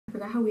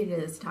forgot how weird it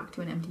is to talk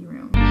to an empty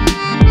room.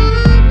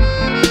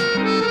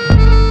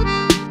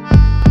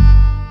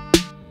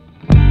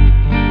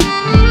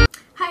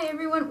 Hi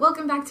everyone,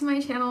 welcome back to my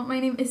channel. My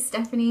name is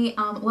Stephanie.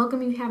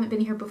 Welcome if you haven't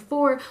been here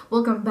before.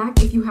 Welcome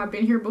back if you have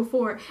been here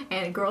before.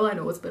 And girl, I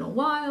know it's been a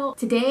while.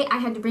 Today I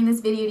had to bring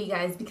this video to you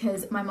guys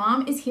because my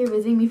mom is here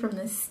visiting me from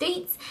the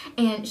States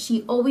and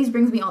she always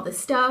brings me all this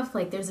stuff.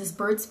 Like there's this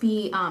Burt's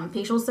Bees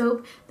facial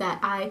soap that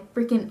I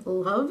freaking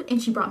love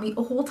and she brought me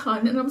a whole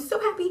ton and I'm so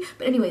happy.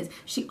 But anyways,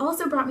 she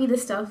also brought me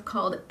this stuff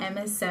called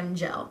MSM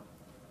gel.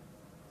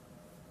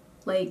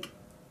 Like,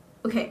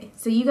 okay,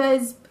 so you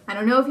guys, I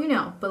don't know if you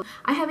know, but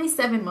I have a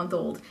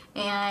 7-month-old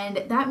and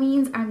that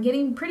means I'm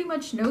getting pretty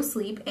much no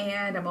sleep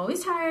and I'm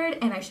always tired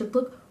and I should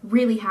look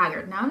really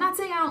haggard. Now I'm not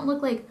saying I don't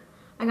look like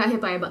I got hit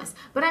by a bus,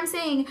 but I'm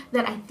saying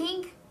that I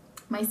think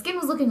my skin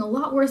was looking a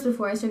lot worse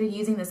before I started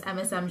using this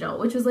MSM gel,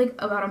 which was like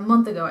about a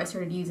month ago I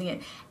started using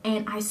it.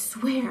 And I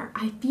swear,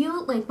 I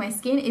feel like my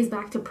skin is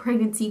back to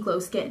pregnancy glow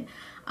skin.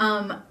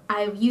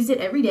 I've used it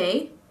every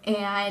day.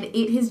 And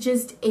it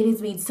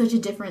has made such a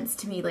difference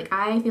to me. Like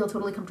I feel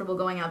totally comfortable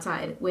going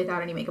outside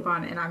without any makeup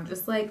on and I'm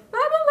just like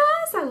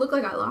fabulous. I look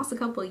like I lost a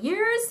couple of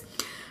years,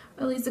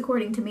 at least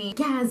according to me.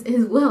 Gaz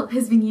as well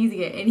has been using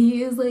it and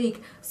he is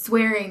like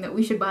swearing that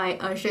we should buy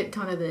a shit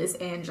ton of this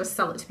and just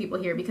sell it to people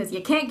here because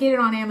you can't get it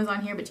on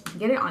Amazon here, but you can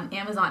get it on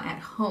Amazon at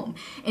home.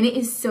 And it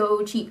is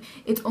so cheap.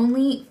 It's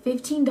only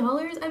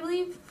 $15, I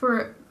believe,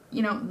 for,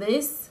 you know,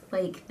 this.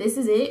 Like this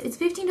is it. It's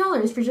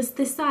 $15 for just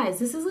this size.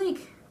 This is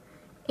like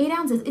 8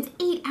 ounces. It's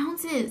 8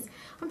 ounces.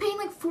 I'm paying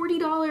like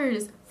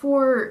 $40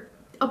 for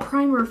a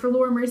primer for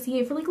Laura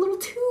Mercier for like a little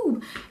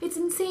tube. It's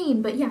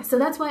insane. But yeah, so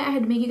that's why I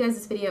had to make you guys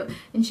this video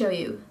and show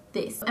you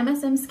this.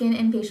 MSM Skin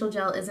and Facial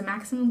Gel is a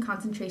maximum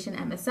concentration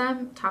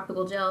MSM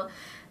topical gel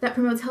that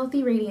promotes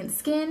healthy, radiant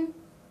skin.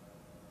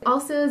 It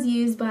also is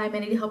used by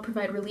many to help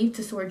provide relief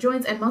to sore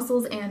joints and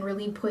muscles and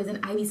relieve poison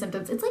ivy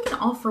symptoms. It's like an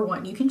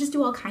all-for-one. You can just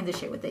do all kinds of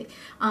shit with it.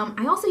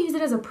 I also use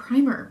it as a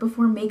primer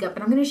before makeup,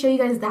 and I'm going to show you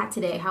guys that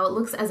today, how it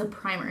looks as a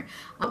primer.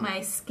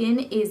 My skin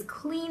is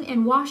clean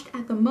and washed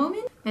at the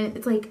moment, and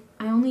it's like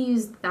I only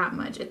use that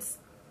much. It's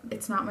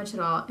not much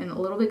at all, and a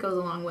little bit goes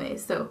a long way.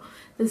 So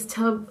this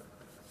tub,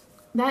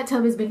 that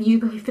tub has been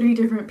used by 3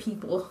 different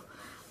people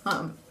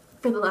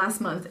for the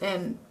last month,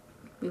 and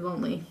we've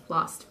only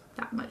lost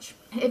that much.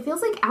 It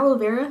feels like aloe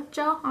vera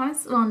gel,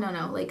 honestly. Well,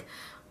 no,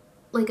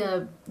 like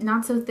a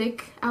not so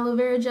thick aloe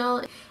vera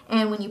gel.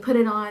 And when you put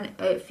it on,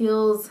 it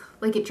feels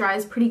like it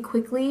dries pretty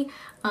quickly.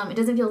 It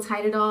doesn't feel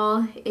tight at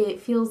all. It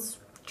feels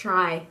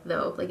dry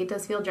though, like it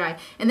does feel dry.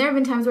 And there have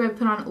been times where I've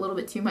put on a little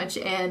bit too much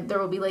and there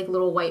will be like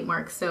little white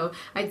marks. So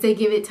I'd say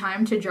give it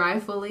time to dry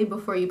fully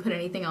before you put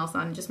anything else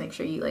on. Just make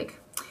sure you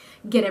like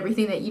get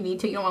everything that you need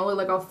to. You don't want to look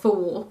like a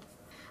fool.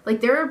 Like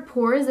there are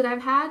pores that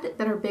I've had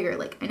that are bigger.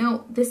 Like I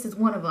know this is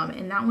one of them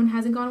and that one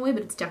hasn't gone away,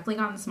 but it's definitely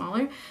gotten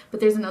smaller. But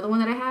there's another one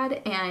that I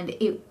had and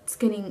it's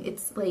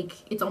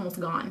almost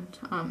gone.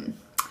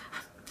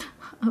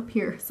 Up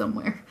here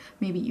somewhere.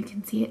 Maybe you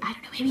can see it. I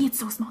don't know, maybe it's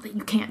so small that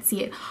you can't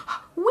see it.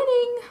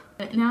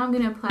 Winning! Now I'm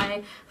gonna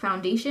apply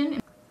foundation.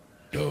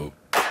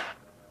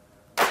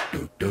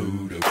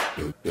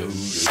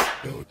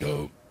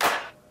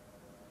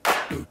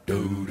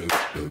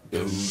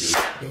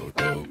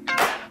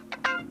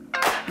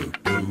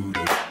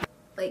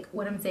 Like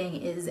what I'm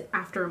saying is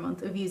after a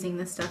month of using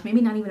this stuff,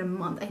 maybe not even a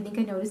month, I think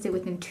I noticed it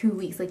within 2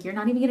 weeks. Like you're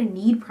not even gonna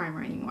need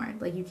primer anymore.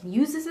 Like you can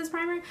use this as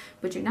primer,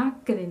 but you're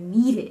not gonna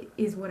need it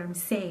is what I'm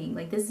saying.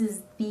 Like this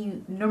is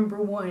the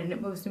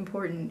 #1 most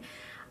important.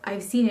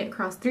 I've seen it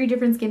across 3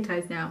 different skin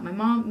types now. My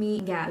mom, me,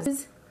 and Gaz. This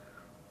is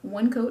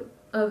 1 coat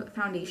of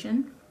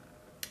foundation.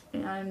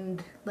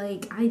 And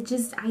like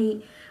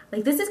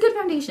like this is good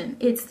foundation.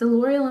 It's the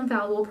L'Oreal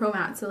Infallible Pro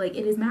Matte. So like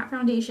it is matte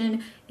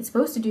foundation. It's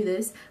supposed to do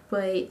this,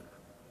 but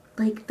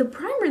like the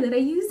primer that I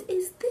use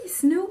is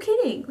this, no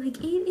kidding. Like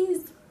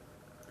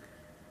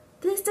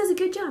this does a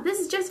good job. This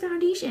is just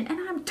foundation and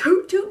I'm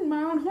tooting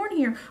my own horn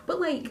here,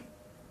 but like,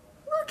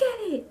 look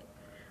at it.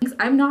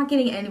 I'm not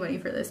getting any money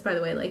for this, by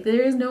the way. Like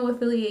there is no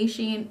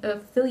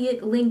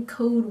affiliate link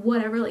code,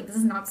 whatever. Like this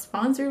is not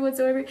sponsored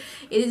whatsoever. It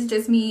is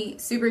just me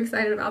super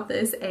excited about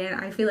this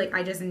and I feel like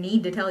I just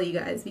need to tell you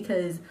guys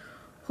because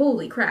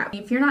holy crap.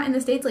 If you're not in the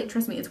States, like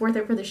trust me, it's worth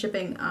it for the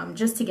shipping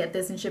just to get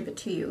this and ship it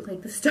to you.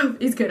 Like the stuff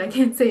is good. I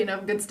can't say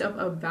enough good stuff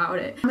about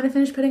it. I'm gonna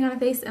finish putting on a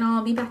face and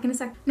I'll be back in a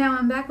sec. Now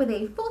I'm back with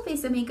a full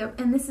face of makeup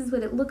and this is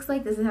what it looks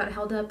like. This is how it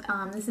held up.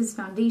 This is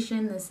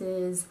foundation. This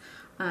is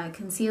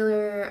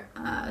concealer,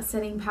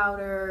 setting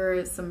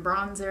powder, some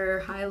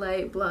bronzer,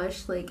 highlight,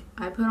 blush. Like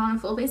I put on a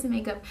full face of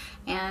makeup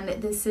and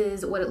this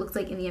is what it looks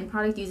like in the end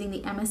product using the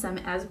MSM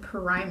as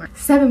primer.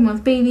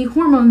 7-month baby,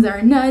 hormones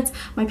are nuts.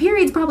 My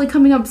period's probably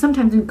coming up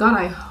sometime soon. God,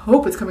 I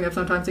hope it's coming up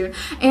sometime soon.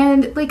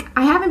 And like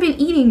I haven't been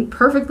eating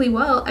perfectly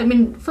well. I've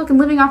been fucking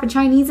living off of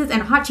Chinese's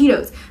and hot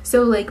Cheetos.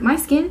 So like my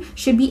skin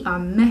should be a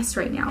mess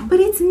right now,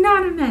 but it's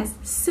not a mess.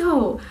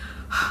 So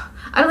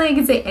I don't think I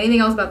can say anything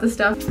else about this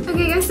stuff.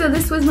 Okay guys, so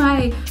this was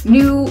my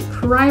new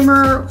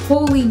primer,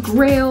 holy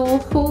grail,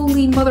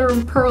 holy mother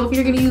of pearl. If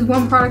you're gonna use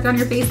one product on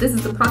your face, this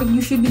is the product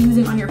you should be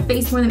using on your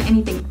face more than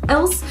anything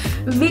else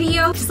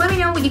video. Just let me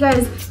know what you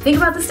guys think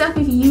about this stuff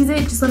if you use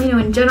it. Just let me know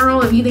in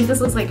general if you think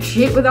this looks like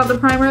shit without the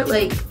primer.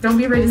 Like, don't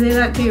be afraid to say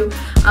that too.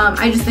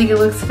 I just think it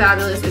looks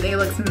fabulous. I think it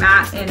looks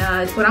matte, and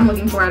it's what I'm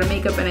looking for out of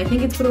makeup, and I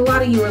think it's what a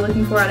lot of you are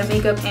looking for out of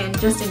makeup and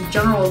just in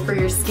general for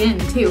your skin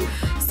too.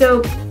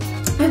 So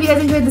I hope you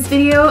guys enjoyed this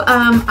video.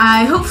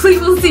 I hopefully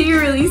will see you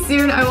really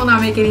soon. I will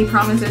not make any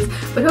promises,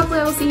 but hopefully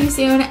I will see you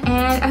soon,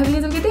 and I hope you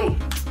guys have a good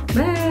day.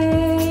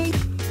 Bye!